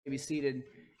be seated,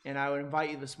 and I would invite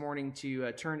you this morning to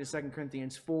turn to 2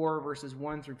 Corinthians 4, verses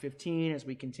 1 through 15, as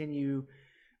we continue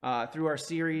through our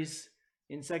series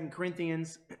in 2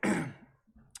 Corinthians.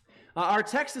 Our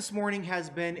text this morning has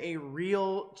been a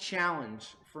real challenge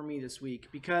for me this week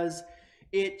because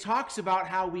it talks about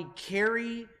how we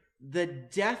carry the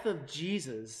death of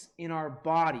Jesus in our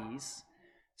bodies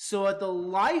so that the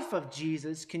life of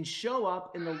Jesus can show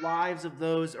up in the lives of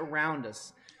those around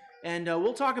us. And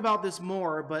we'll talk about this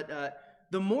more, but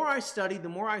the more I studied, the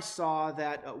more I saw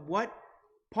that what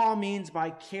Paul means by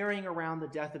carrying around the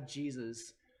death of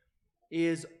Jesus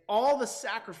is all the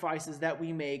sacrifices that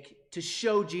we make to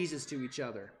show Jesus to each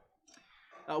other.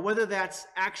 Whether that's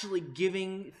actually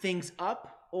giving things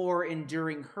up or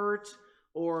enduring hurt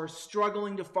or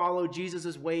struggling to follow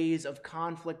Jesus' ways of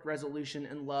conflict resolution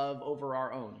and love over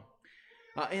our own.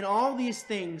 In all these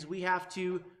things, we have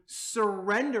to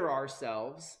surrender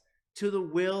ourselves to the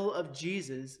will of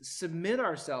Jesus, submit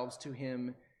ourselves to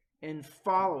him, and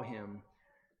follow him,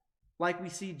 like we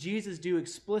see Jesus do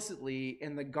explicitly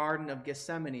in the Garden of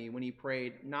Gethsemane when he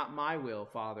prayed, "Not my will,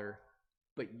 Father,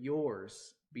 but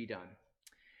yours be done."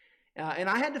 And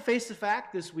I had to face the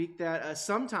fact this week that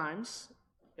sometimes,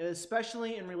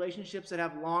 especially in relationships that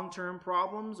have long-term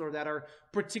problems or that are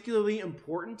particularly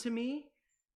important to me,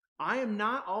 I am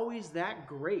not always that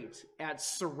great at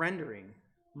surrendering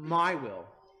my will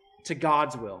to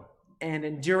God's will and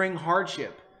enduring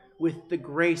hardship with the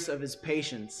grace of his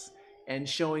patience and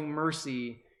showing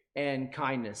mercy and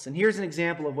kindness. And here's an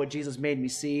example of what Jesus made me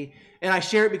see. And I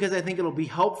share it because I think it'll be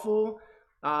helpful.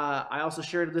 I also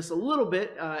shared this a little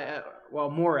bit,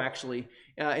 more actually,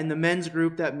 in the men's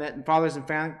group that met, and fathers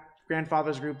and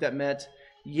grandfathers group that met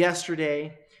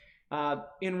yesterday.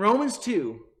 In Romans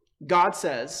 2, God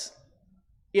says,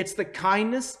 "It's the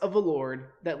kindness of the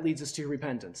Lord that leads us to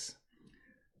repentance,"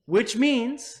 which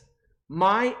means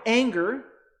my anger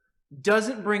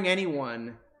doesn't bring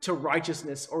anyone to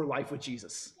righteousness or life with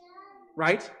Jesus,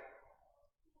 right?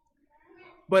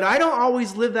 But I don't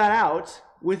always live that out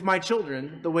with my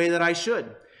children the way that I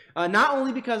should. Not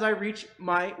only because I reach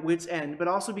my wit's end, but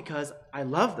also because I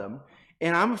love them.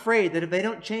 And I'm afraid that if they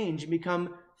don't change and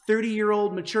become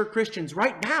 30-year-old mature Christians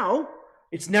right now,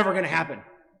 it's never going to happen.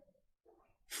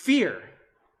 Fear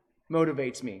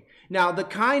motivates me. Now, the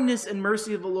kindness and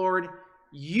mercy of the Lord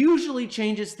usually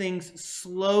changes things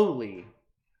slowly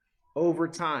over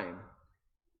time.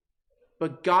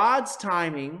 But God's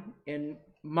timing and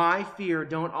my fear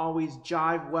don't always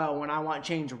jive well when I want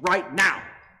change right now,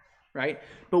 right?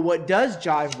 But what does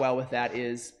jive well with that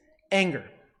is anger.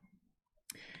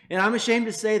 And I'm ashamed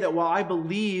to say that while I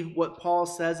believe what Paul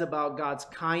says about God's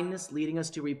kindness leading us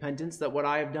to repentance, that what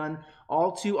I have done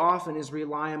all too often is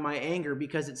rely on my anger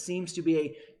because it seems to be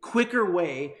a quicker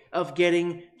way of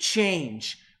getting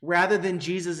change rather than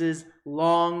Jesus'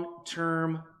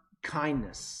 long-term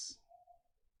kindness.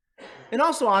 And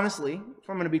also, honestly, if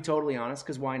I'm going to be totally honest,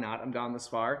 because why not? I'm gone this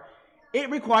far. It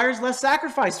requires less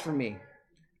sacrifice from me.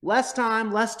 Less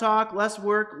time, less talk, less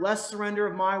work, less surrender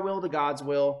of my will to God's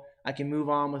will. I can move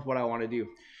on with what I want to do.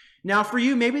 Now, for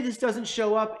you, maybe this doesn't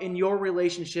show up in your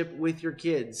relationship with your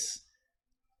kids,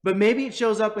 but maybe it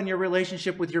shows up in your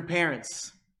relationship with your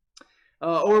parents,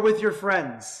 or with your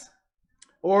friends,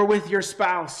 or with your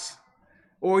spouse,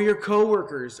 or your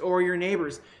coworkers, or your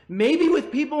neighbors, maybe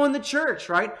with people in the church,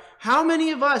 right? How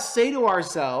many of us say to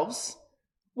ourselves,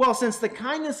 well, since the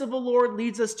kindness of the Lord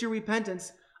leads us to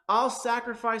repentance, I'll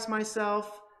sacrifice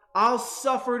myself, I'll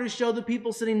suffer to show the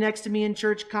people sitting next to me in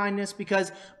church kindness,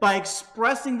 because by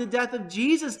expressing the death of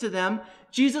Jesus to them,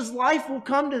 Jesus' life will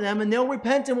come to them and they'll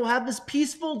repent and we'll have this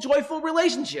peaceful, joyful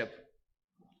relationship.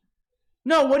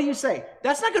 No, what do you say?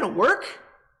 That's not going to work.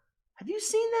 Have you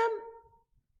seen them?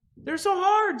 They're so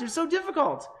hard. They're so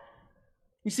difficult.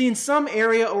 You see, in some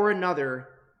area or another,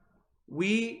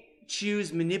 we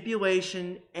choose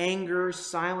manipulation, anger,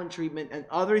 silent treatment, and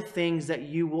other things that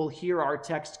you will hear our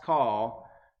text call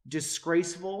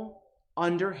disgraceful,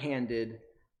 underhanded,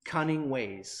 cunning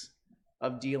ways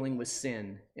of dealing with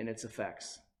sin and its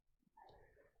effects.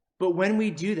 But when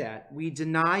we do that, we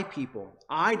deny people,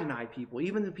 I deny people,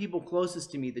 even the people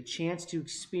closest to me, the chance to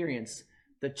experience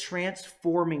the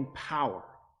transforming power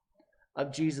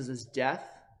of Jesus' death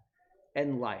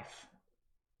and life.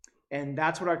 And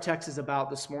that's what our text is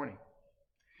about this morning.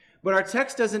 But our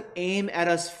text doesn't aim at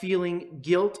us feeling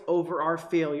guilt over our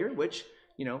failure, which,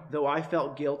 though I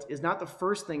felt guilt, is not the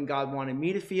first thing God wanted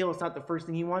me to feel. It's not the first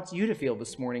thing he wants you to feel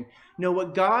this morning. No,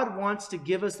 what God wants to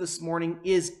give us this morning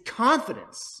is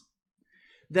confidence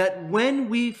that when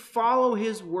we follow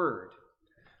his word,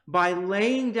 by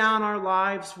laying down our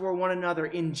lives for one another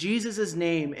in Jesus'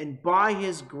 name and by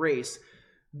his grace,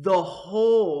 The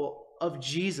whole of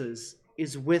Jesus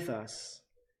is with us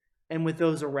and with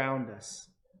those around us.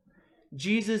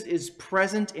 Jesus is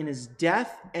present in his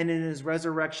death and in his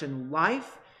resurrection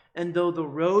life, and though the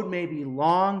road may be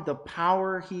long, the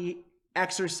power he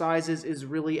exercises is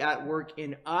really at work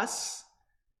in us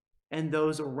and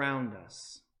those around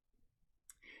us.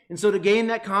 And so to gain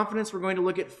that confidence, we're going to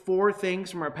look at four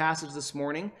things from our passage this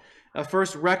morning.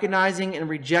 First, recognizing and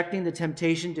rejecting the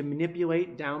temptation to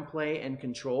manipulate, downplay, and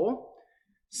control.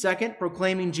 Second,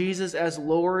 proclaiming Jesus as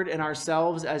Lord and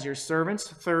ourselves as your servants.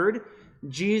 Third,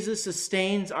 Jesus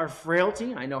sustains our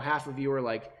frailty. I know half of you are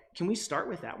like, can we start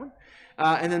with that one?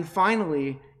 And then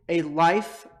finally, a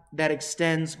life that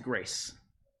extends grace.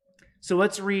 So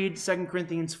let's read 2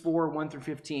 Corinthians 4, 1 through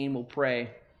 15. We'll pray,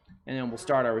 and then we'll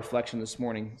start our reflection this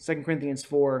morning. 2 Corinthians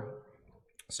 4,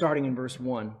 starting in verse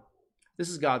 1. This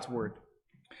is God's word.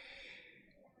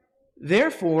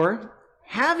 Therefore,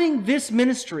 having this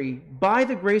ministry by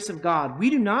the grace of God,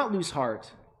 we do not lose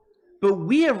heart, but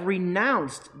we have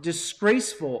renounced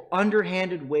disgraceful,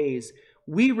 underhanded ways.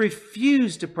 We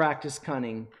refuse to practice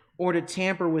cunning or to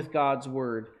tamper with God's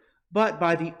word. But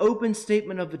by the open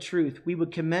statement of the truth, we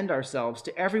would commend ourselves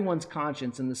to everyone's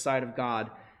conscience in the sight of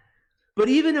God. But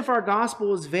even if our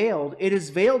gospel is veiled, it is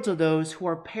veiled to those who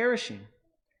are perishing.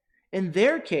 In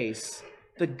their case,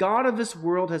 the God of this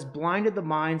world has blinded the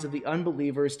minds of the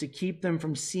unbelievers to keep them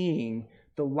from seeing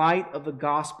the light of the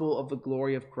gospel of the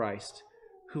glory of Christ,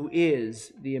 who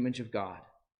is the image of God.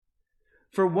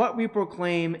 For what we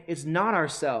proclaim is not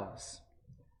ourselves,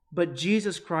 but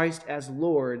Jesus Christ as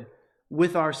Lord,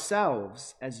 with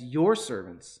ourselves as your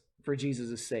servants for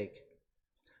Jesus' sake.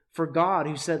 For God,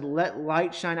 who said, "Let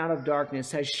light shine out of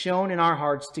darkness," has shone in our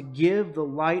hearts to give the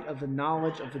light of the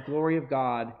knowledge of the glory of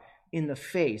God in the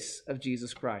face of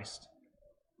Jesus Christ.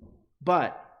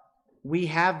 But we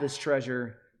have this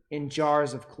treasure in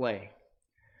jars of clay,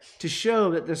 to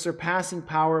show that the surpassing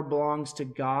power belongs to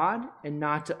God and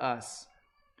not to us.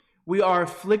 We are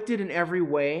afflicted in every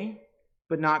way,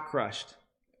 but not crushed,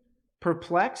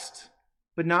 perplexed,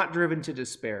 but not driven to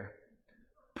despair,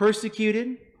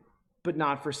 persecuted, but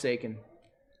not forsaken,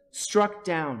 struck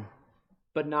down,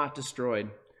 but not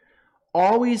destroyed,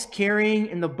 always carrying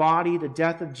in the body the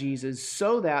death of Jesus,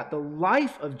 so that the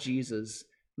life of Jesus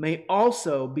may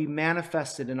also be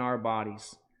manifested in our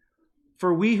bodies.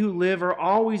 For we who live are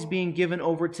always being given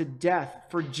over to death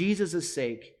for Jesus'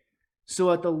 sake, so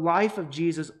that the life of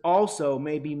Jesus also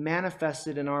may be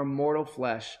manifested in our mortal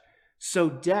flesh. So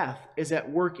death is at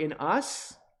work in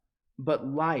us, but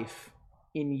life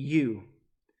in you.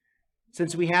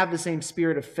 Since we have the same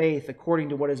spirit of faith, according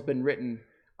to what has been written,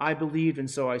 I believed and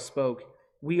so I spoke.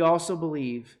 We also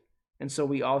believe, and so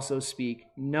we also speak,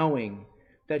 knowing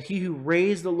that he who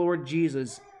raised the Lord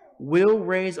Jesus will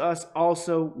raise us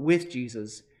also with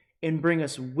Jesus and bring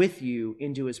us with you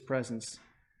into his presence.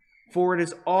 For it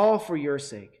is all for your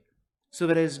sake, so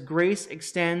that as grace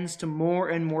extends to more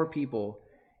and more people,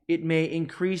 it may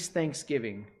increase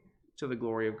thanksgiving to the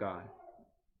glory of God.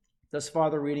 Thus far,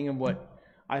 the reading of what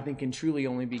I think can truly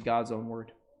only be God's own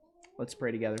word. Let's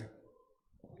pray together.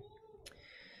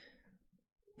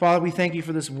 Father, we thank you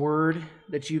for this word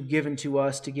that you've given to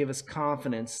us to give us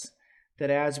confidence that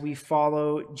as we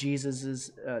follow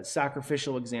Jesus'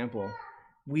 sacrificial example,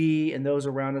 we and those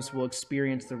around us will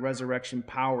experience the resurrection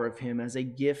power of him as a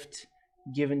gift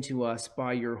given to us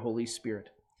by your Holy Spirit.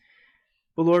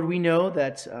 But Lord, we know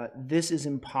that this is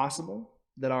impossible,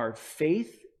 that our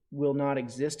faith will not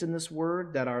exist in this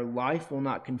word, that our life will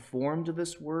not conform to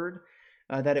this word,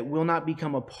 that it will not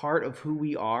become a part of who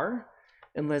we are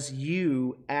unless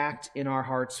you act in our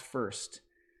hearts first,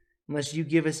 unless you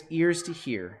give us ears to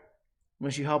hear,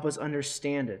 unless you help us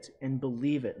understand it and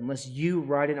believe it, unless you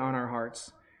write it on our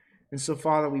hearts. And so,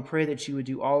 Father, we pray that you would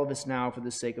do all of this now for the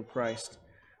sake of Christ.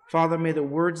 Father, may the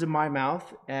words of my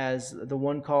mouth as the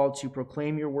one called to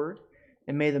proclaim your word,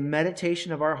 and may the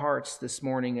meditation of our hearts this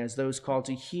morning as those called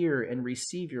to hear and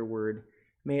receive your word,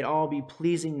 may it all be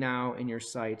pleasing now in your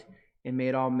sight, and may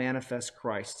it all manifest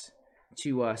Christ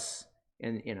to us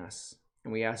and in us.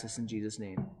 And we ask this in Jesus'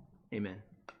 name. Amen.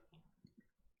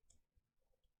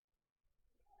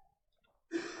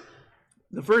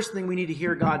 The first thing we need to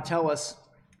hear God tell us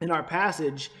in our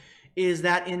passage is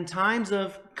that in times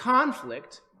of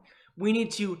conflict, we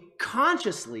need to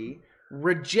consciously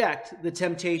reject the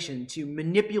temptation to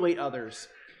manipulate others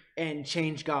and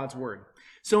change God's word.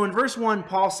 So in verse 1,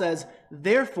 Paul says,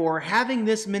 "Therefore, having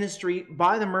this ministry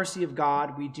by the mercy of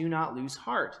God, we do not lose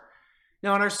heart."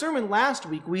 Now, in our sermon last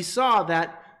week, we saw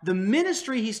that the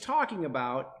ministry he's talking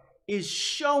about is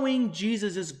showing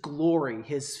Jesus' glory,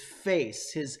 his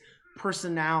face, his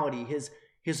personality,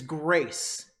 his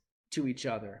grace to each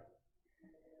other.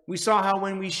 We saw how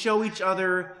when we show each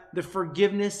other the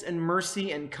forgiveness and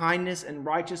mercy and kindness and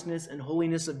righteousness and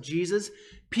holiness of Jesus,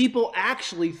 people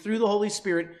actually, through the Holy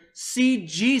Spirit, see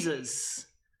Jesus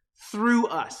through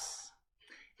us.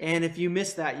 And if you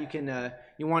missed that,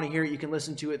 you want to hear it, you can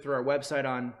listen to it through our website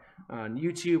on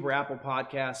YouTube or Apple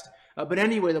Podcast. But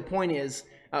anyway, the point is,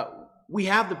 we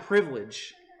have the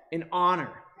privilege and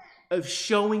honor of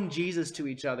showing Jesus to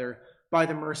each other by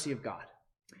the mercy of God.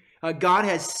 God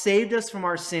has saved us from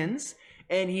our sins,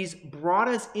 and he's brought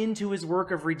us into his work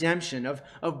of redemption,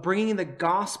 of bringing the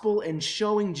gospel and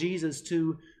showing Jesus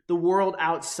to the world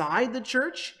outside the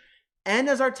church, and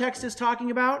as our text is talking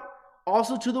about,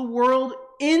 also to the world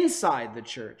inside the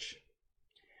church.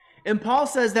 And Paul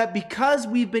says that because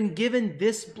we've been given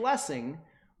this blessing,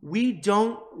 we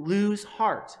don't lose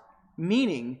heart,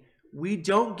 meaning we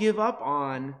don't give up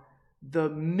on the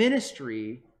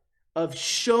ministry of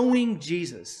showing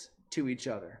Jesus to each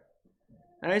other.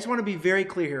 And I just want to be very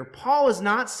clear here. Paul is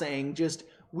not saying just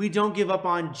we don't give up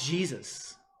on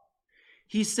Jesus.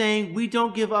 He's saying we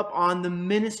don't give up on the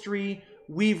ministry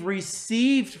we've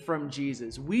received from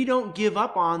Jesus. We don't give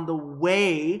up on the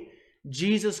way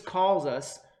Jesus calls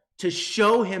us to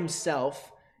show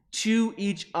himself to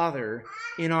each other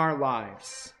in our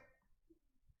lives.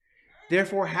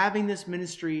 Therefore, having this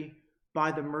ministry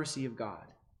by the mercy of God,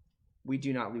 we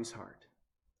do not lose heart.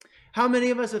 How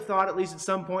many of us have thought, at least at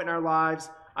some point in our lives,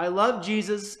 I love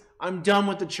Jesus, I'm done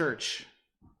with the church.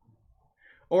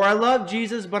 Or I love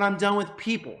Jesus, but I'm done with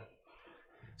people.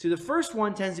 See, the first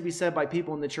one tends to be said by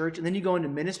people in the church, and then you go into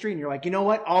ministry and you're like, you know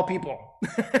what? All people.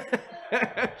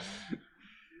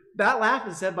 That laugh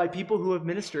is said by people who have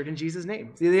ministered in Jesus'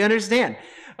 name. See, they understand.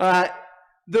 That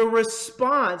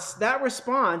response,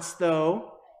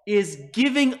 though, is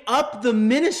giving up the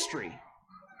ministry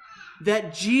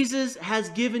that Jesus has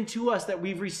given to us, that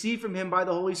we've received from him by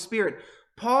the Holy Spirit.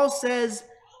 Paul says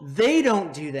they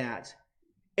don't do that.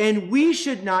 And we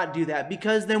should not do that,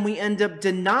 because then we end up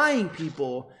denying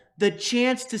people the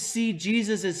chance to see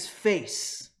Jesus'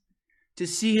 face, to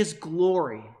see his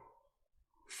glory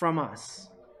from us.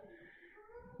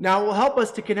 Now, it will help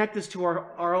us to connect this to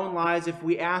our own lives if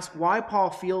we ask why Paul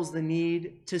feels the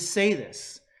need to say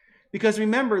this. Because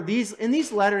remember, in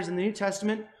these letters in the New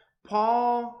Testament,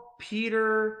 Paul,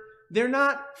 Peter, they're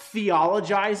not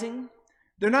theologizing.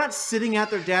 They're not sitting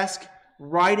at their desk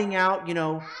writing out,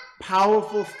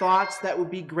 powerful thoughts that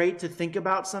would be great to think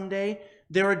about someday.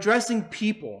 They're addressing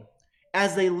people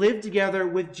as they live together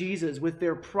with Jesus, with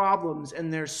their problems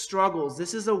and their struggles.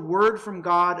 This is a word from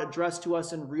God addressed to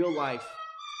us in real life.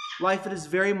 Life that is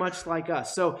very much like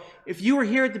us. So if you were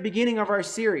here at the beginning of our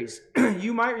series,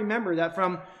 you might remember that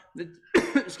from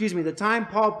the time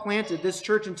Paul planted this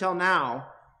church until now,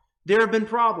 there have been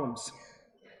problems.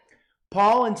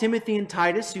 Paul and Timothy and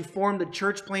Titus, who formed the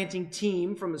church planting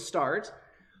team from the start,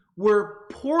 were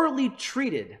poorly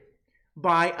treated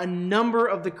by a number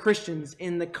of the Christians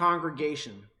in the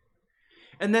congregation.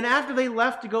 And then after they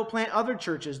left to go plant other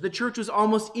churches, the church was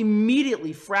almost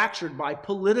immediately fractured by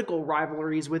political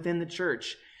rivalries within the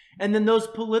church. And then those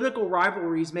political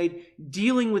rivalries made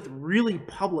dealing with really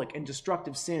public and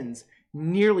destructive sins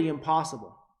nearly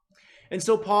impossible. And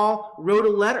so Paul wrote a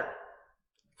letter,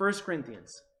 1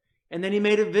 Corinthians, and then he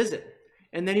made a visit,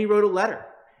 and then he wrote a letter,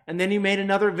 and then he made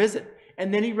another visit,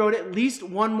 and then he wrote at least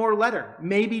one more letter,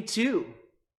 maybe two.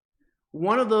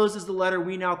 One of those is the letter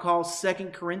we now call 2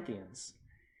 Corinthians.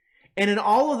 And in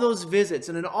all of those visits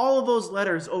and in all of those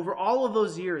letters over all of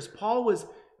those years, Paul was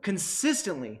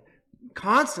constantly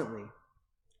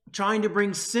trying to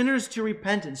bring sinners to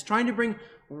repentance, trying to bring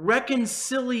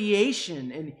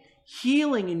reconciliation and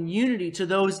healing and unity to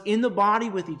those in the body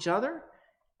with each other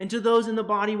and to those in the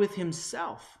body with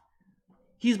himself.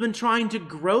 He's been trying to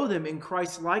grow them in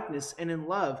Christ's likeness and in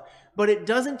love. But it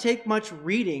doesn't take much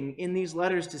reading in these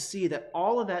letters to see that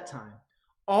all of that time,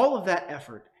 all of that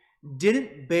effort,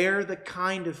 didn't bear the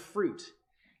kind of fruit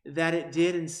that it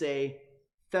did in, say,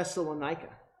 Thessalonica,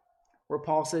 where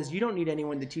Paul says, you don't need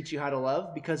anyone to teach you how to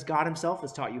love because God himself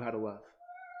has taught you how to love.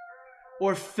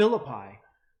 Or Philippi,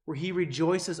 where he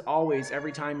rejoices always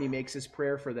every time he makes his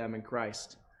prayer for them in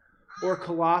Christ. Or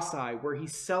Colossae, where he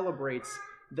celebrates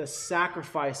the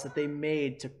sacrifice that they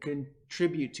made to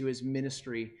contribute to his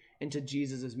ministry and to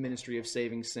Jesus' ministry of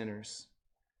saving sinners.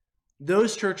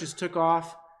 Those churches took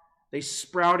off. They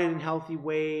sprouted in healthy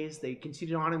ways. They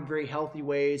continued on in very healthy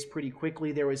ways pretty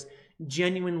quickly. There was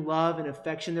genuine love and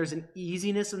affection. There's an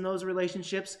easiness in those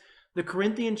relationships. The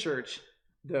Corinthian church,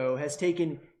 though, has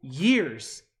taken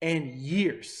years and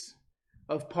years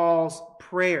of Paul's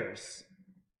prayers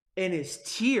and his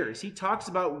tears. He talks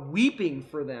about weeping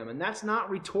for them, and that's not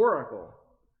rhetorical.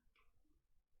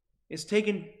 It's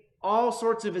taken all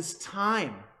sorts of his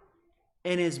time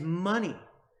and his money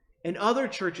and other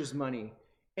churches' money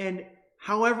and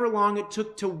however long it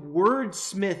took to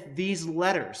wordsmith these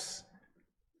letters.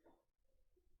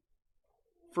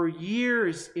 For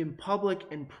years in public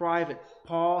and private,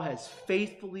 Paul has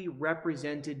faithfully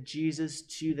represented Jesus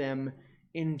to them,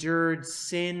 endured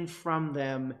sin from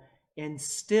them, and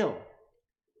still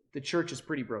the church is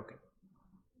pretty broken.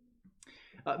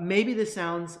 Maybe this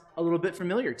sounds a little bit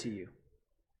familiar to you.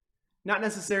 Not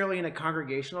necessarily in a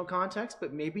congregational context,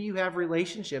 but maybe you have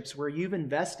relationships where you've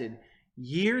invested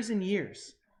years and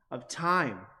years of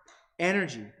time,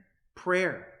 energy,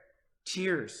 prayer,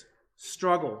 tears,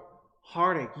 struggle,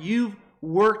 heartache. You've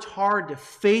worked hard to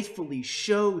faithfully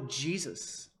show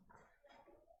Jesus,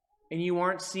 and you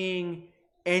aren't seeing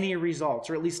any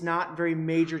results, or at least not very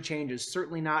major changes,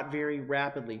 certainly not very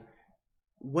rapidly.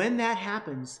 When that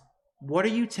happens, what are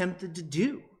you tempted to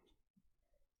do?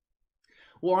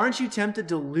 Well, aren't you tempted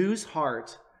to lose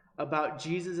heart about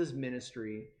Jesus'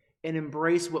 ministry and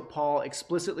embrace what Paul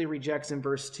explicitly rejects in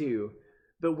verse 2?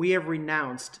 But we have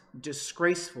renounced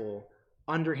disgraceful,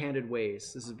 underhanded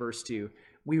ways. This is verse 2.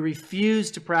 We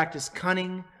refuse to practice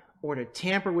cunning or to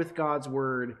tamper with God's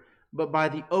word, but by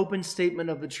the open statement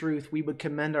of the truth, we would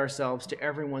commend ourselves to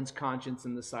everyone's conscience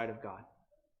in the sight of God.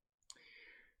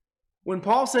 When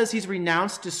Paul says he's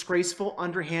renounced disgraceful,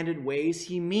 underhanded ways,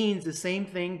 he means the same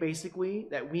thing, basically,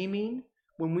 that we mean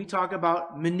when we talk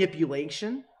about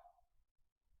manipulation,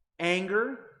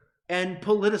 anger, and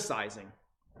politicizing.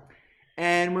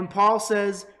 And when Paul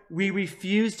says we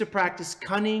refuse to practice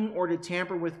cunning or to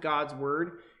tamper with God's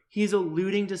word, he's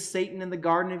alluding to Satan in the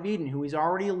Garden of Eden, who he's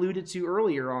already alluded to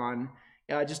earlier on,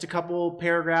 just a couple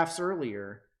paragraphs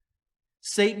earlier.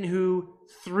 Satan, who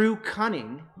through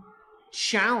cunning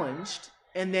challenged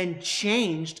and then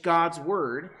changed God's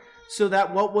word so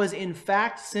that what was in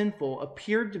fact sinful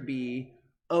appeared to be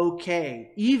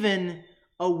okay, even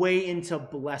a way into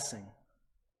blessing.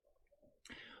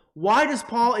 Why does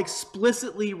Paul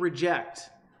explicitly reject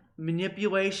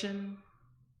manipulation,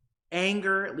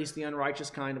 anger, at least the unrighteous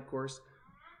kind, of course,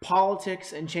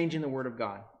 politics, and changing the word of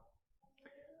God?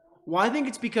 Well, I think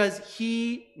it's because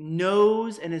he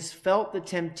knows and has felt the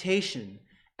temptation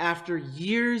after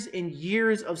years and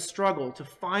years of struggle to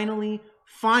finally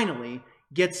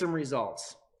get some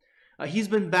results. He's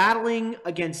been battling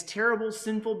against terrible,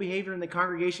 sinful behavior in the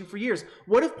congregation for years.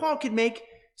 What if Paul could make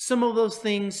some of those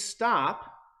things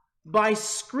stop by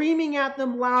screaming at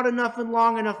them loud enough and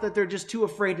long enough that they're just too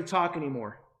afraid to talk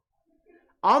anymore?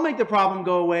 I'll make the problem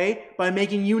go away by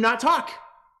making you not talk.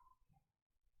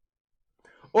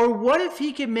 Or what if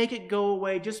he could make it go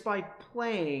away just by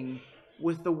playing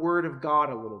with the word of God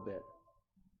a little bit?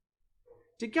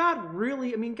 Did God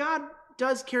really, God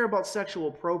does care about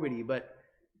sexual probity, but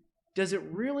does it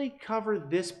really cover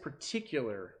this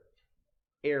particular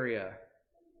area?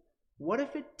 What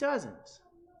if it doesn't?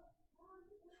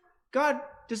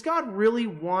 Does God really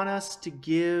want us to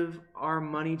give our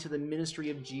money to the ministry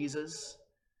of Jesus?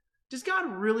 Does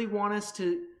God really want us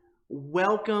to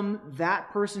welcome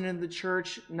that person into the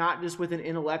church, not just with an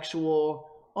intellectual,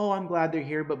 oh, I'm glad they're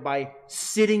here, but by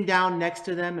sitting down next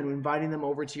to them and inviting them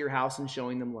over to your house and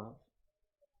showing them love?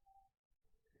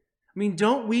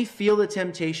 Don't we feel the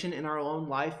temptation in our own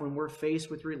life when we're faced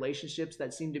with relationships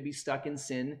that seem to be stuck in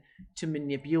sin to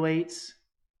manipulate,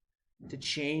 to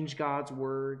change God's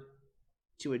word,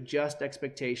 to adjust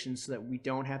expectations so that we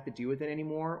don't have to deal with it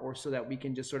anymore, or so that we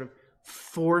can just sort of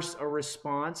force a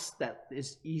response that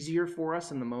is easier for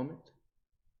us in the moment?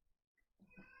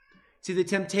 See, the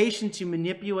temptation to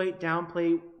manipulate,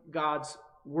 downplay God's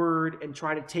word, and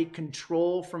try to take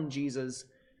control from Jesus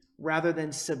rather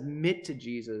than submit to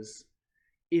Jesus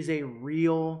is a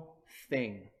real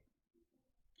thing.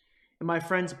 And my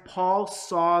friends, Paul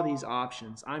saw these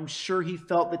options. I'm sure he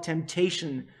felt the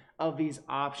temptation of these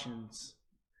options.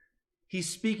 He's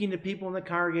speaking to people in the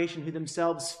congregation who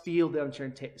themselves feel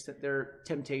their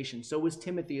temptation. So was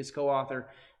Timothy, his co-author.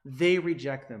 They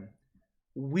reject them.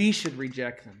 We should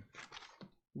reject them.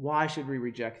 Why should we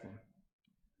reject them?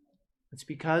 It's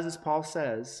because, as Paul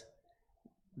says,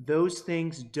 those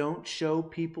things don't show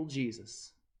people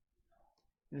Jesus.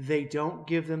 They don't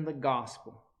give them the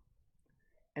gospel.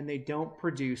 And they don't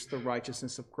produce the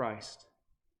righteousness of Christ.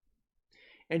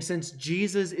 And since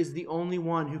Jesus is the only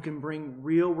one who can bring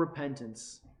real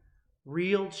repentance,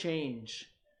 real change,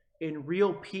 and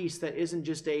real peace that isn't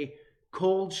just a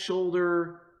cold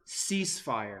shoulder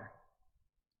ceasefire,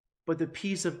 but the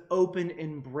peace of open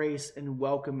embrace and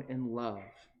welcome and love,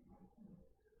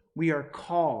 we are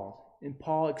called And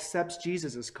Paul accepts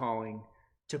Jesus' calling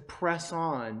to press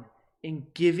on in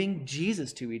giving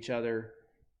Jesus to each other,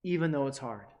 even though it's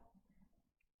hard.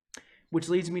 Which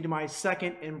leads me to my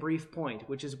second and brief point,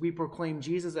 which is we proclaim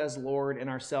Jesus as Lord and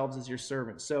ourselves as your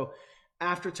servants. So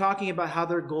after talking about how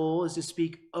their goal is to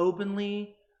speak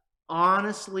openly,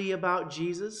 honestly about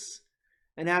Jesus,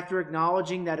 and after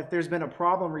acknowledging that if there's been a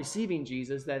problem receiving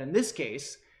Jesus, that in this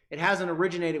case, it hasn't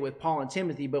originated with Paul and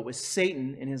Timothy, but with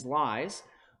Satan and his lies,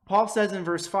 Paul says in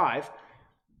verse 5,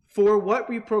 "For what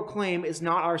we proclaim is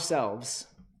not ourselves,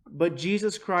 but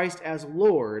Jesus Christ as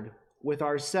Lord, with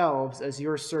ourselves as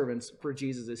your servants for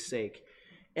Jesus' sake."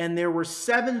 And there were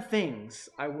 7 things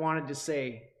I wanted to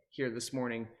say here this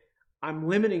morning. I'm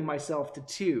limiting myself to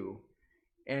 2,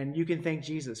 and you can thank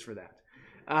Jesus for that.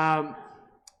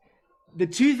 The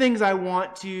 2 things I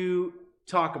want to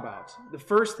talk about. The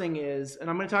first thing is, and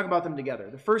I'm going to talk about them together.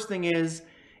 The first thing is,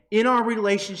 in our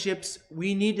relationships,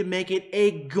 we need to make it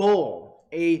a goal,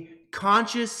 a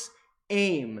conscious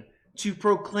aim to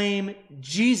proclaim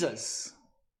Jesus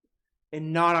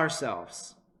and not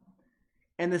ourselves.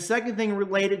 And the second thing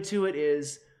related to it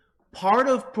is, part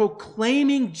of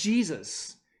proclaiming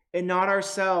Jesus and not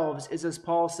ourselves is, as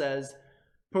Paul says,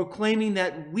 proclaiming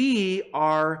that we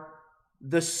are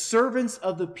the servants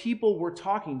of the people we're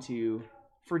talking to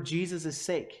for Jesus'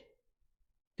 sake.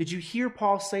 Did you hear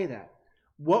Paul say that?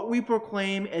 What we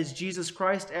proclaim as Jesus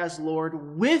Christ as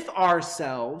Lord, with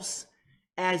ourselves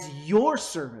as your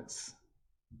servants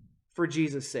for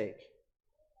Jesus' sake.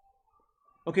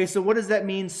 Okay, so what does that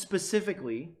mean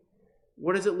specifically?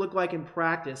 What does it look like in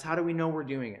practice? How do we know we're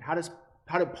doing it? How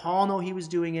did Paul know he was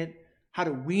doing it? How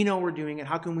do we know we're doing it?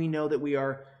 How can we know that we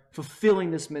are fulfilling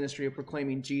this ministry of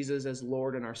proclaiming Jesus as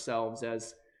Lord and ourselves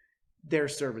as their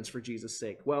servants for Jesus'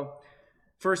 sake? Well,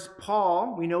 first,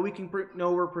 Paul, we know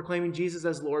we're proclaiming Jesus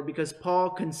as Lord because Paul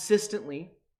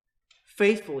consistently,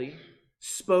 faithfully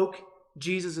spoke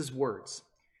Jesus' words.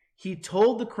 He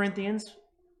told the Corinthians,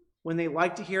 when they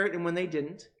liked to hear it and when they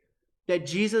didn't, that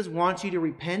Jesus wants you to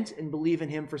repent and believe in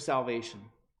him for salvation.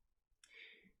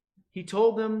 He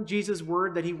told them, Jesus'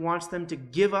 word, that he wants them to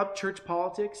give up church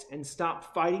politics and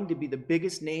stop fighting to be the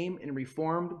biggest name in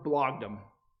Reformed blogdom.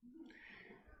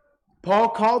 Paul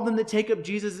called them to take up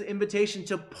Jesus' invitation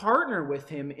to partner with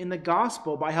him in the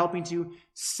gospel by helping to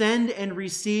send and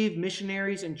receive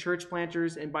missionaries and church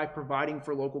planters and by providing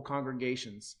for local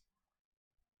congregations.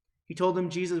 He told them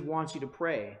Jesus wants you to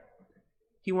pray.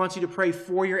 He wants you to pray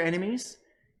for your enemies.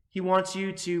 He wants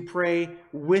you to pray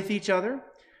with each other.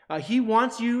 He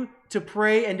wants you to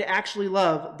pray and to actually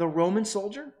love the Roman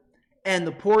soldier and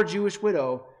the poor Jewish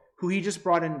widow who he just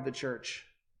brought into the church.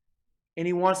 And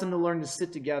he wants them to learn to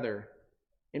sit together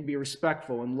and be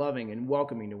respectful and loving and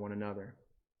welcoming to one another.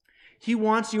 He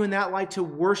wants you in that light to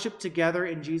worship together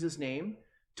in Jesus' name,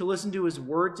 to listen to his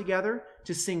word together,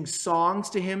 to sing songs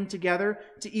to him together,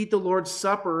 to eat the Lord's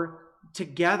Supper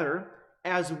together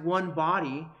as one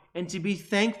body, and to be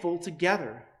thankful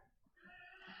together.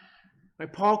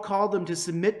 Paul called them to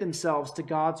submit themselves to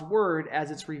God's word as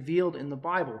it's revealed in the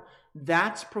Bible.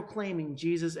 That's proclaiming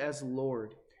Jesus as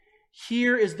Lord.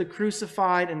 Here is the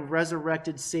crucified and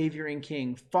resurrected Savior and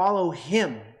King. Follow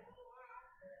him.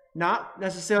 Not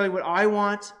necessarily what I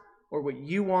want or what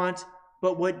you want,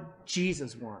 but what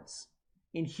Jesus wants.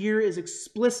 And here is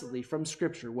explicitly from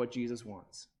Scripture what Jesus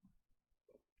wants.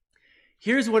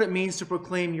 Here's what it means to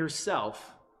proclaim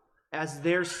yourself as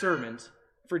their servant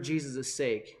for Jesus'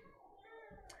 sake.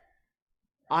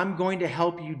 I'm going to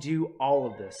help you do all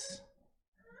of this.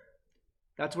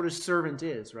 That's what a servant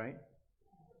is, right?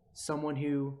 Someone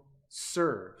who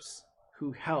serves,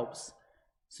 who helps.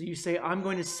 So you say, I'm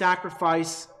going to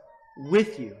sacrifice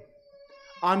with you.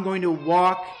 I'm going to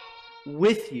walk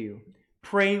with you,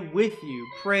 pray with you,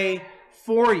 pray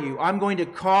for you. I'm going to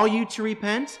call you to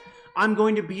repent. I'm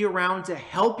going to be around to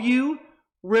help you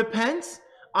repent.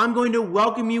 I'm going to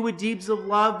welcome you with deeds of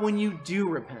love when you do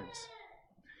repent.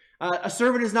 A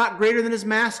servant is not greater than his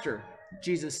master,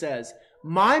 Jesus says.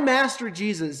 My master,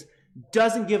 Jesus,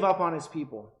 doesn't give up on his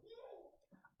people.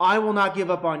 I will not give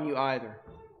up on you either.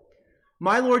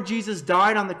 My Lord Jesus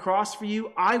died on the cross for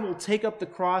you. I will take up the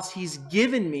cross he's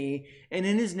given me, and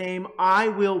in his name I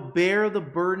will bear the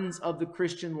burdens of the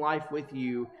Christian life with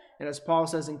you. And as Paul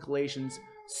says in Galatians,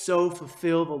 so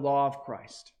fulfill the law of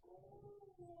Christ.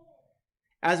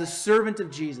 As a servant of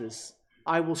Jesus,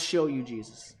 I will show you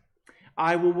Jesus.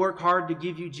 I will work hard to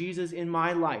give you Jesus in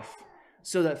my life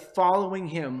so that following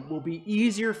him will be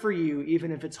easier for you,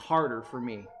 even if it's harder for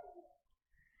me.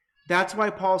 That's why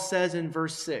Paul says in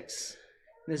verse 6,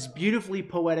 this beautifully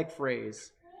poetic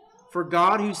phrase, for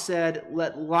God who said,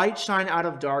 let light shine out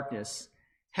of darkness,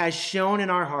 has shone in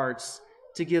our hearts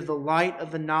to give the light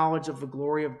of the knowledge of the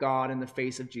glory of God in the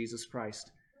face of Jesus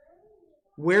Christ.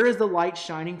 Where is the light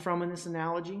shining from in this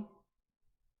analogy?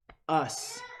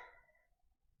 Us,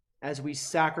 as we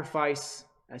sacrifice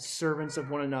as servants of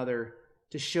one another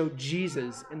to show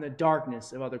Jesus in the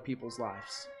darkness of other people's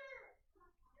lives.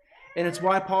 And it's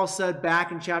why Paul said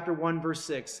back in chapter 1, verse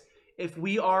 6, if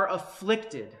we are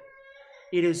afflicted,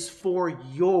 it is for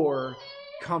your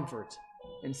comfort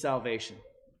and salvation.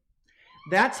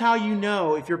 That's how you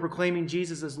know if you're proclaiming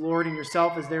Jesus as Lord and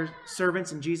yourself as their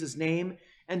servants in Jesus' name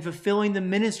and fulfilling the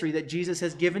ministry that Jesus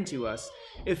has given to us.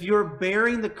 If you're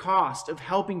bearing the cost of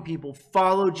helping people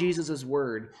follow Jesus'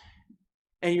 word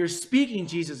and you're speaking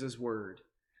Jesus' word,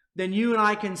 then you and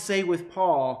I can say with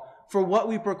Paul, for what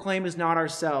we proclaim is not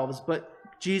ourselves, but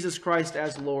Jesus Christ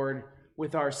as Lord,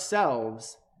 with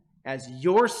ourselves as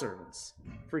your servants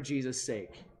for Jesus'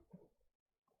 sake.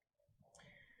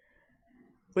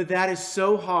 But that is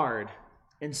so hard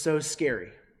and so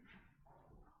scary.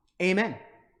 Amen.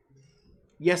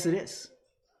 Yes, it is.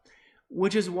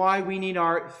 Which is why we need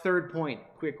our third point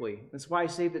quickly. That's why I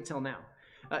saved it till now.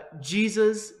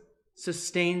 Jesus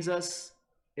sustains us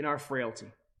in our frailty.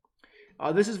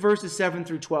 This is verses 7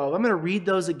 through 12. I'm going to read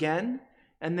those again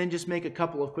and then just make a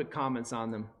couple of quick comments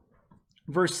on them.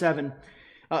 Verse 7,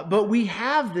 but we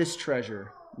have this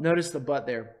treasure. Notice the but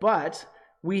there. But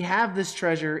we have this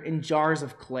treasure in jars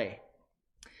of clay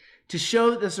to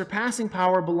show that the surpassing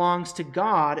power belongs to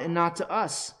God and not to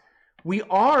us. We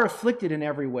are afflicted in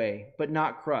every way, but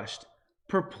not crushed,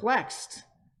 perplexed,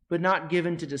 but not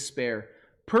given to despair,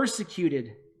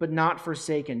 persecuted, but not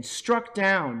forsaken, struck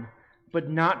down, but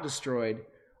not destroyed,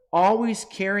 always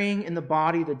carrying in the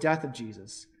body the death of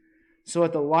Jesus, so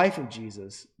that the life of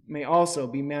Jesus may also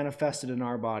be manifested in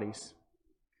our bodies.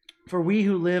 For we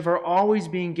who live are always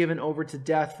being given over to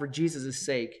death for Jesus'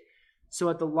 sake, so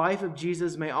that the life of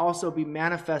Jesus may also be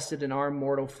manifested in our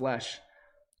mortal flesh.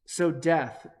 So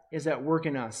death is at work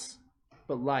in us,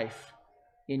 but life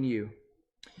in you.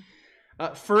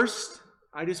 First,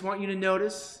 I just want you to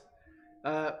notice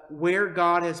where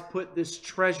God has put this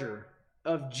treasure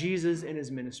of Jesus in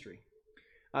his ministry.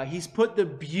 He's put the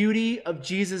beauty of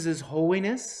Jesus'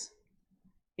 holiness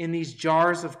in these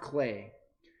jars of clay.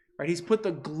 Right? He's put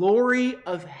the glory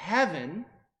of heaven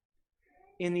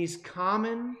in these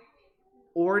common,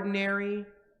 ordinary,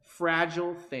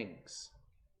 fragile things.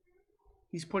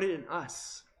 He's put it in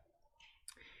us.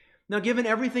 Now, given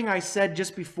everything I said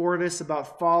just before this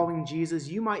about following Jesus,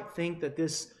 you might think that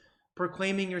this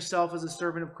proclaiming yourself as a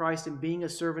servant of Christ and being a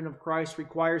servant of Christ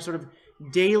requires sort of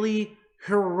daily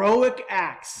heroic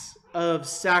acts of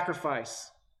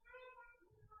sacrifice.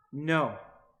 No.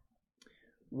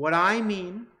 What I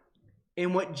mean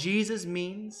and what Jesus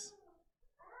means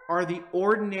are the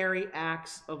ordinary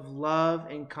acts of love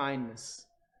and kindness,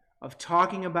 of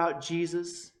talking about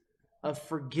Jesus, of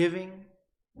forgiving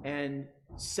and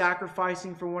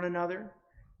sacrificing for one another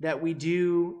that we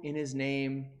do in his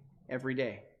name every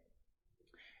day.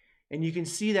 And you can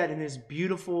see that in this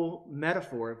beautiful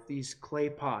metaphor of these clay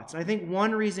pots. And I think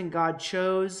one reason God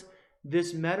chose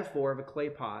this metaphor of a clay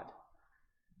pot,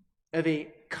 of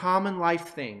a common life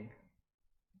thing,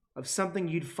 of something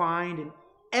you'd find in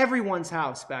everyone's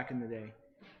house back in the day,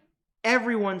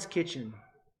 everyone's kitchen,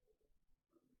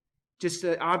 just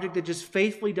an object that just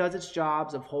faithfully does its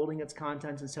jobs of holding its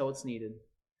contents until it's needed.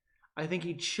 I think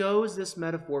he chose this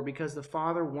metaphor because the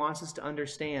Father wants us to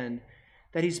understand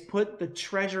that he's put the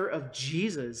treasure of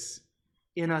Jesus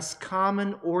in us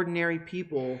common, ordinary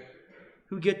people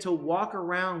who get to walk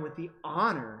around with the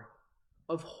honor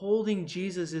of holding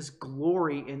Jesus'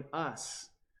 glory in us.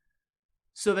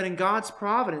 So that in God's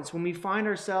providence, when we find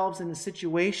ourselves in a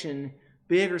situation,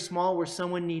 big or small, where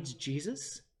someone needs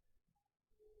Jesus,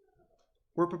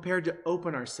 we're prepared to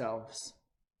open ourselves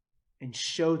and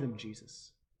show them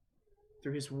Jesus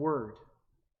through his word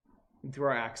and through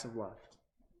our acts of love.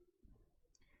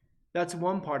 That's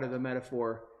one part of the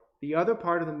metaphor. The other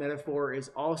part of the metaphor is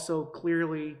also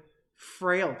clearly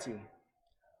frailty,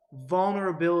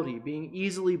 vulnerability, being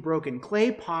easily broken.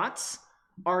 Clay pots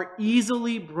are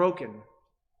easily broken.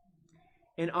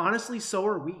 And honestly, so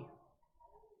are we.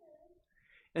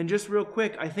 And just real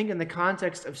quick, I think in the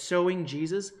context of showing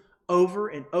Jesus over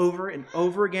and over and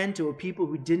over again to a people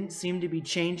who didn't seem to be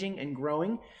changing and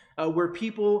growing, where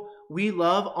people we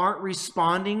love aren't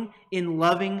responding in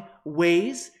loving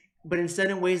ways, but instead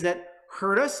in ways that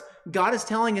hurt us, God is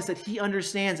telling us that he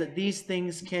understands that these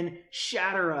things can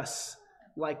shatter us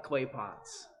like clay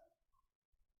pots.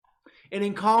 And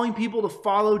in calling people to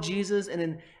follow Jesus and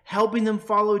in helping them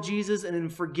follow Jesus and in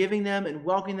forgiving them and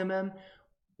welcoming them,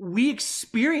 we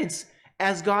experience,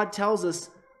 as God tells us,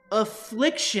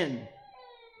 affliction,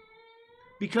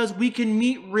 because we can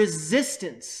meet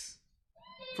resistance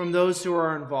from those who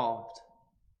are involved.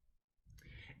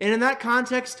 And in that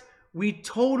context, we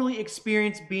totally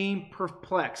experience being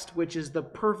perplexed, which is the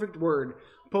perfect word.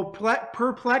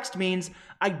 Perplexed means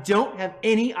I don't have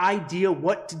any idea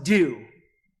what to do.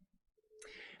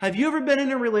 Have you ever been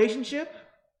in a relationship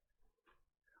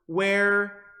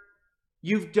where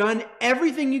you've done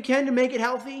everything you can to make it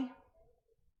healthy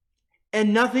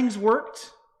and nothing's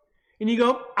worked? And you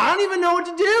go, I don't even know what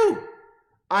to do.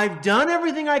 I've done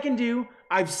everything I can do.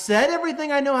 I've said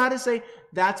everything I know how to say.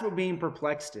 That's what being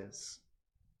perplexed is.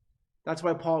 That's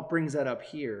why Paul brings that up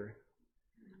here.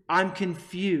 I'm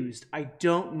confused. I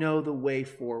don't know the way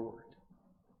forward.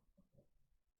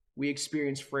 We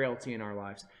experience frailty in our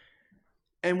lives.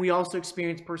 And we also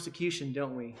experience persecution,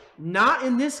 don't we? Not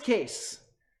in this case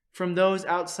from those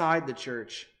outside the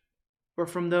church, but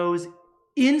from those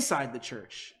inside the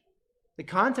church. The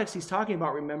context he's talking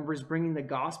about, remember, is bringing the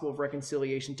gospel of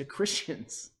reconciliation to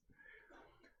Christians.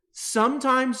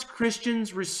 Sometimes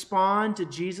Christians respond to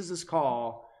Jesus'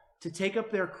 call to take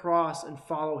up their cross and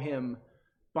follow him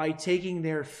by taking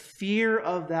their fear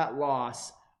of that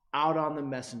loss out on the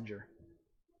messenger.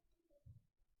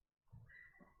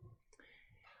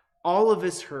 All of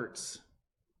this hurts.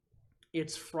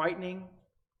 It's frightening.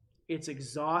 It's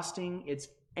exhausting. It's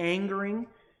angering.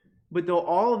 But though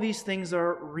all of these things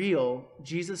are real,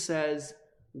 Jesus says,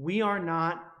 we are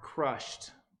not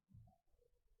crushed.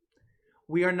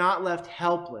 We are not left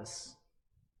helpless,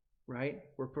 right?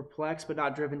 We're perplexed but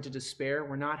not driven to despair.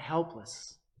 We're not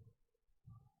helpless.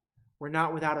 We're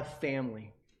not without a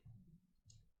family,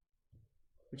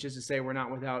 which is to say we're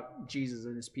not without Jesus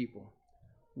and his people.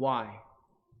 Why?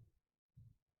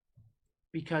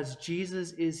 Because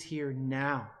Jesus is here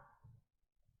now.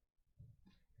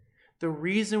 The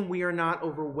reason we are not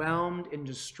overwhelmed and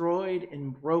destroyed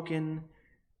and broken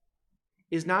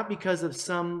is not because of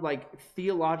some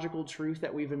theological truth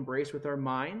that we've embraced with our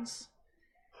minds.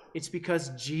 It's because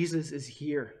Jesus is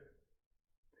here.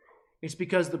 It's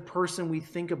because the person we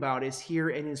think about is here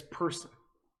in his person.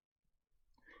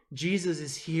 Jesus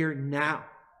is here now.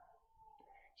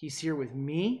 He's here with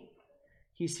me.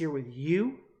 He's here with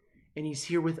you. And he's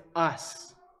here with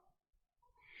us.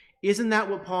 Isn't that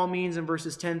what Paul means in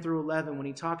verses 10 through 11 when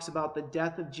he talks about the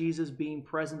death of Jesus being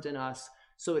present in us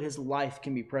so that his life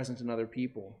can be present in other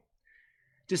people?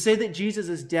 To say that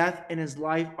Jesus' death and his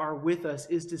life are with us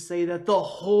is to say that the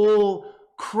whole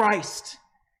Christ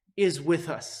is with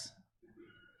us.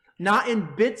 Not in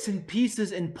bits and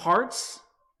pieces and parts,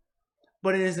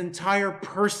 but in his entire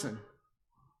person.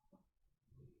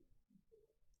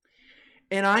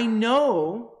 And I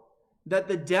know that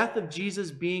the death of Jesus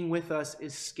being with us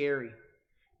is scary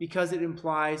because it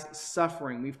implies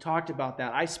suffering. We've talked about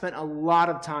that. I spent a lot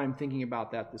of time thinking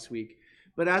about that this week.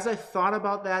 But as I thought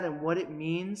about that and what it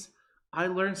means, I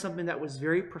learned something that was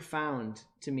very profound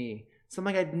to me,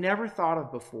 something I'd never thought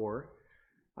of before,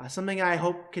 something I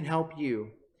hope can help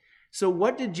you. So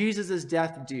what did Jesus'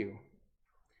 death do?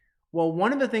 Well,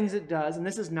 one of the things it does, and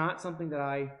this is not something that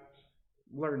I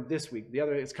learned this week. The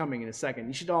other is coming in a second.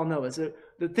 You should all know this.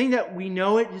 The thing that we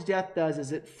know his death does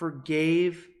is it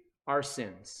forgave our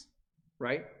sins,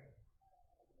 right?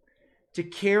 To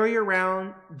carry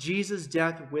around Jesus'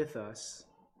 death with us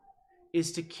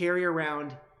is to carry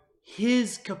around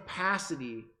his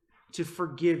capacity to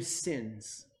forgive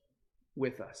sins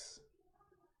with us.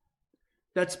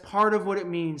 That's part of what it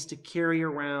means to carry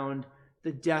around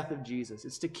the death of Jesus.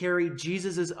 It's to carry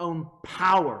Jesus' own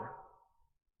power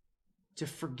to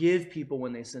forgive people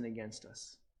when they sin against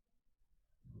us.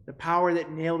 The power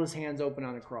that nailed his hands open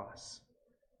on a cross.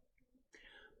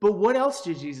 But what else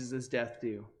did Jesus' death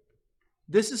do?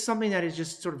 This is something that has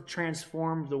just sort of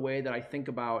transformed the way that I think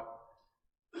about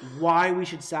why we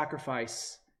should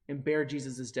sacrifice and bear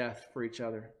Jesus' death for each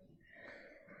other.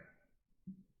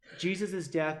 Jesus'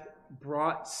 death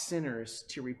brought sinners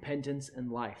to repentance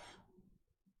and life.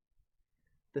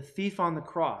 The thief on the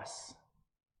cross,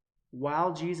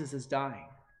 while Jesus is dying,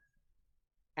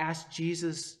 asked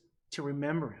Jesus to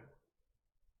remember him.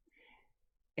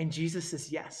 And Jesus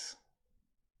says yes.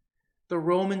 The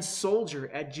Roman soldier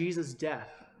at Jesus' death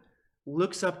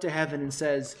looks up to heaven and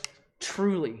says,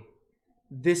 truly,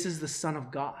 this is the Son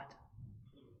of God.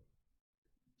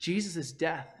 Jesus'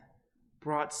 death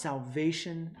brought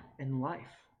salvation and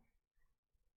life.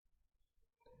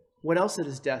 What else did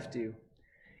his death do?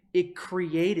 It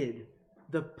created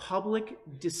the public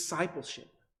discipleship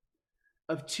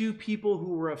of two people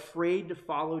who were afraid to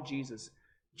follow Jesus,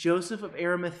 Joseph of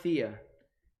Arimathea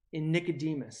and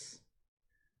Nicodemus.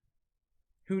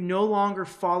 who no longer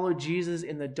follow Jesus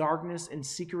in the darkness and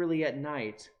secretly at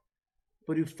night,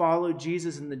 but who follow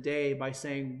Jesus in the day by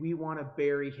saying, we want to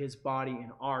bury his body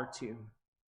in our tomb.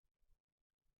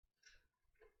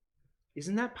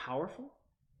 Isn't that powerful?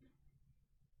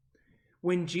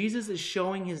 When Jesus is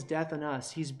showing his death in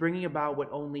us, he's bringing about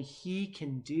what only he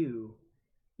can do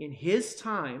in his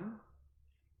time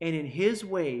and in his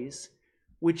ways,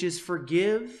 which is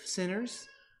forgive sinners,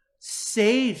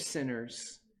 save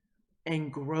sinners,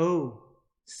 and grow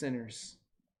sinners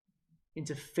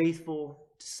into faithful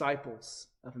disciples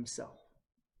of himself.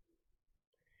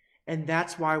 And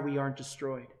that's why we aren't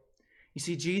destroyed. You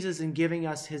see, Jesus, in giving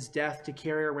us his death to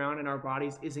carry around in our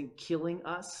bodies, isn't killing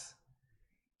us.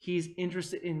 He's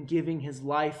interested in giving his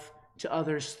life to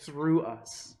others through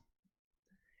us.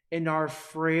 And our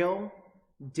frail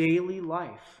daily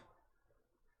life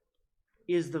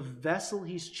is the vessel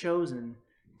he's chosen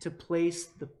to place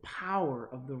the power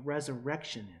of the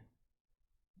resurrection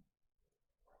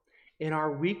in. And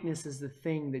our weakness is the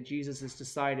thing that Jesus has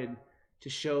decided to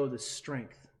show the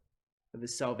strength of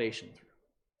his salvation through.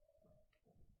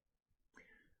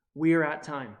 We are at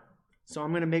time. So I'm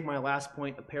going to make my last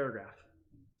point a paragraph.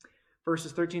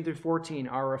 Verses 13 through 14,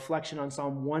 our reflection on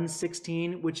Psalm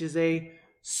 116, which is a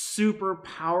super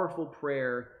powerful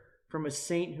prayer from a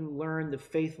saint who learned the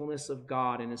faithfulness of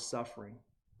God in his suffering,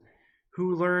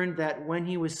 who learned that when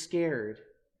he was scared,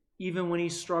 even when he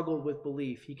struggled with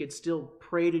belief, he could still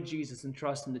pray to Jesus and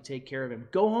trust him to take care of him.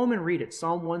 Go home and read it,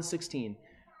 Psalm 116.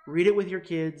 Read it with your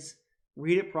kids.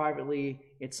 Read it privately.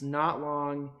 It's not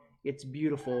long. It's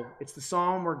beautiful. It's the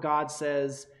psalm where God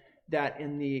says that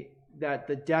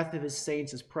the death of his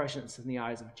saints is precious in the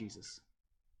eyes of Jesus.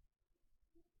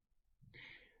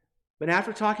 But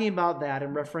after talking about that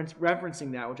and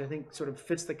referencing that, which I think sort of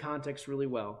fits the context really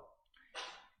well,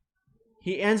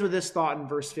 he ends with this thought in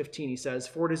verse 15. He says,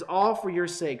 "For it is all for your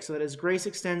sake, so that as grace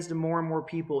extends to more and more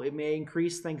people, it may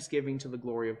increase thanksgiving to the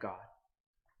glory of God."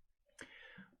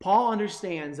 Paul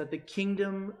understands that the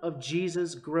kingdom of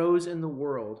Jesus grows in the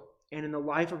world and in the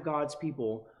life of God's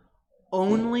people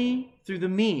only through the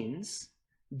means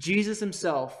Jesus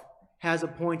himself has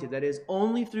appointed. That is,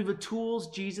 only through the tools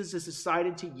Jesus has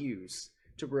decided to use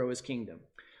to grow his kingdom.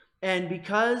 And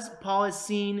because Paul has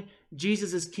seen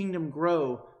Jesus' kingdom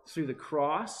grow through the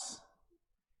cross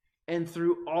and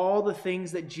through all the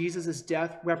things that Jesus'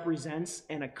 death represents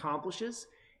and accomplishes,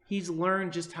 he's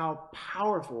learned just how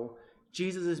powerful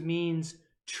Jesus' means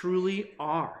truly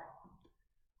are,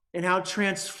 and how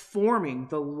transforming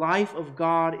the life of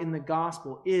God in the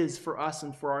gospel is for us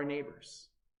and for our neighbors.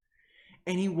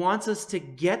 And he wants us to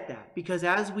get that, because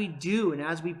as we do and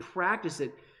as we practice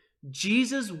it,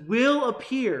 Jesus will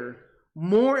appear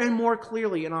more and more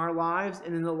clearly in our lives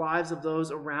and in the lives of those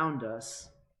around us,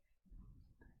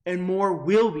 and more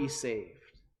will be saved.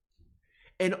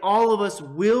 And all of us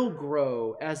will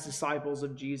grow as disciples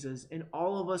of Jesus, and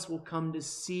all of us will come to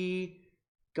see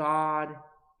God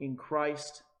in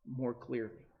Christ more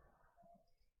clearly.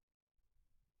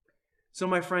 So,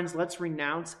 my friends, let's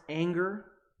renounce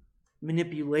anger,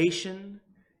 manipulation,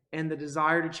 and the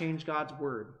desire to change God's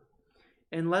word.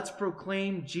 And let's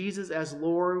proclaim Jesus as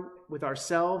Lord with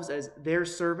ourselves as their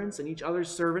servants and each other's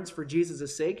servants for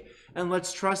Jesus' sake. And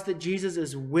let's trust that Jesus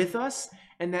is with us,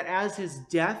 and that as his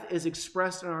death is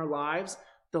expressed in our lives,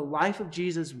 the life of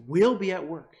Jesus will be at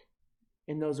work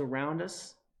in those around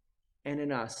us and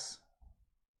in us,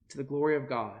 to the glory of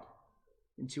God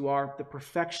and to the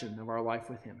perfection of our life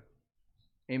with him.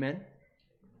 Amen?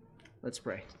 Let's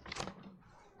pray.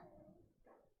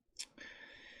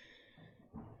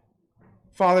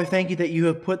 Father, thank you that you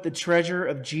have put the treasure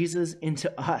of Jesus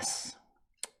into us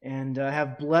and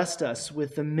have blessed us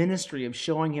with the ministry of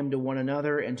showing him to one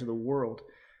another and to the world.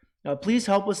 Please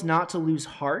help us not to lose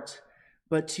heart,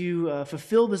 but to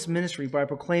fulfill this ministry by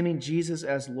proclaiming Jesus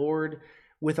as Lord,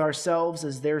 with ourselves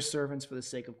as their servants for the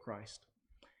sake of Christ.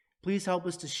 Please help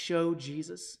us to show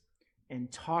Jesus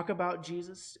and talk about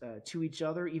Jesus to each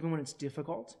other, even when it's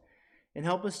difficult. And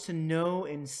help us to know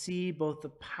and see both the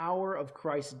power of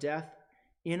Christ's death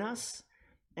in us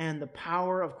and the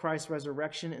power of Christ's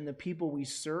resurrection in the people we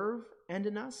serve and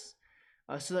in us,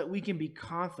 so that we can be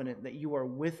confident that you are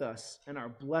with us and are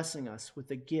blessing us with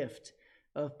the gift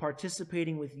of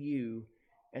participating with you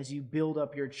as you build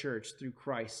up your church through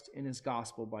Christ and his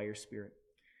gospel by your Spirit.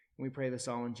 And we pray this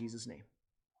all in Jesus' name.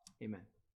 Amen.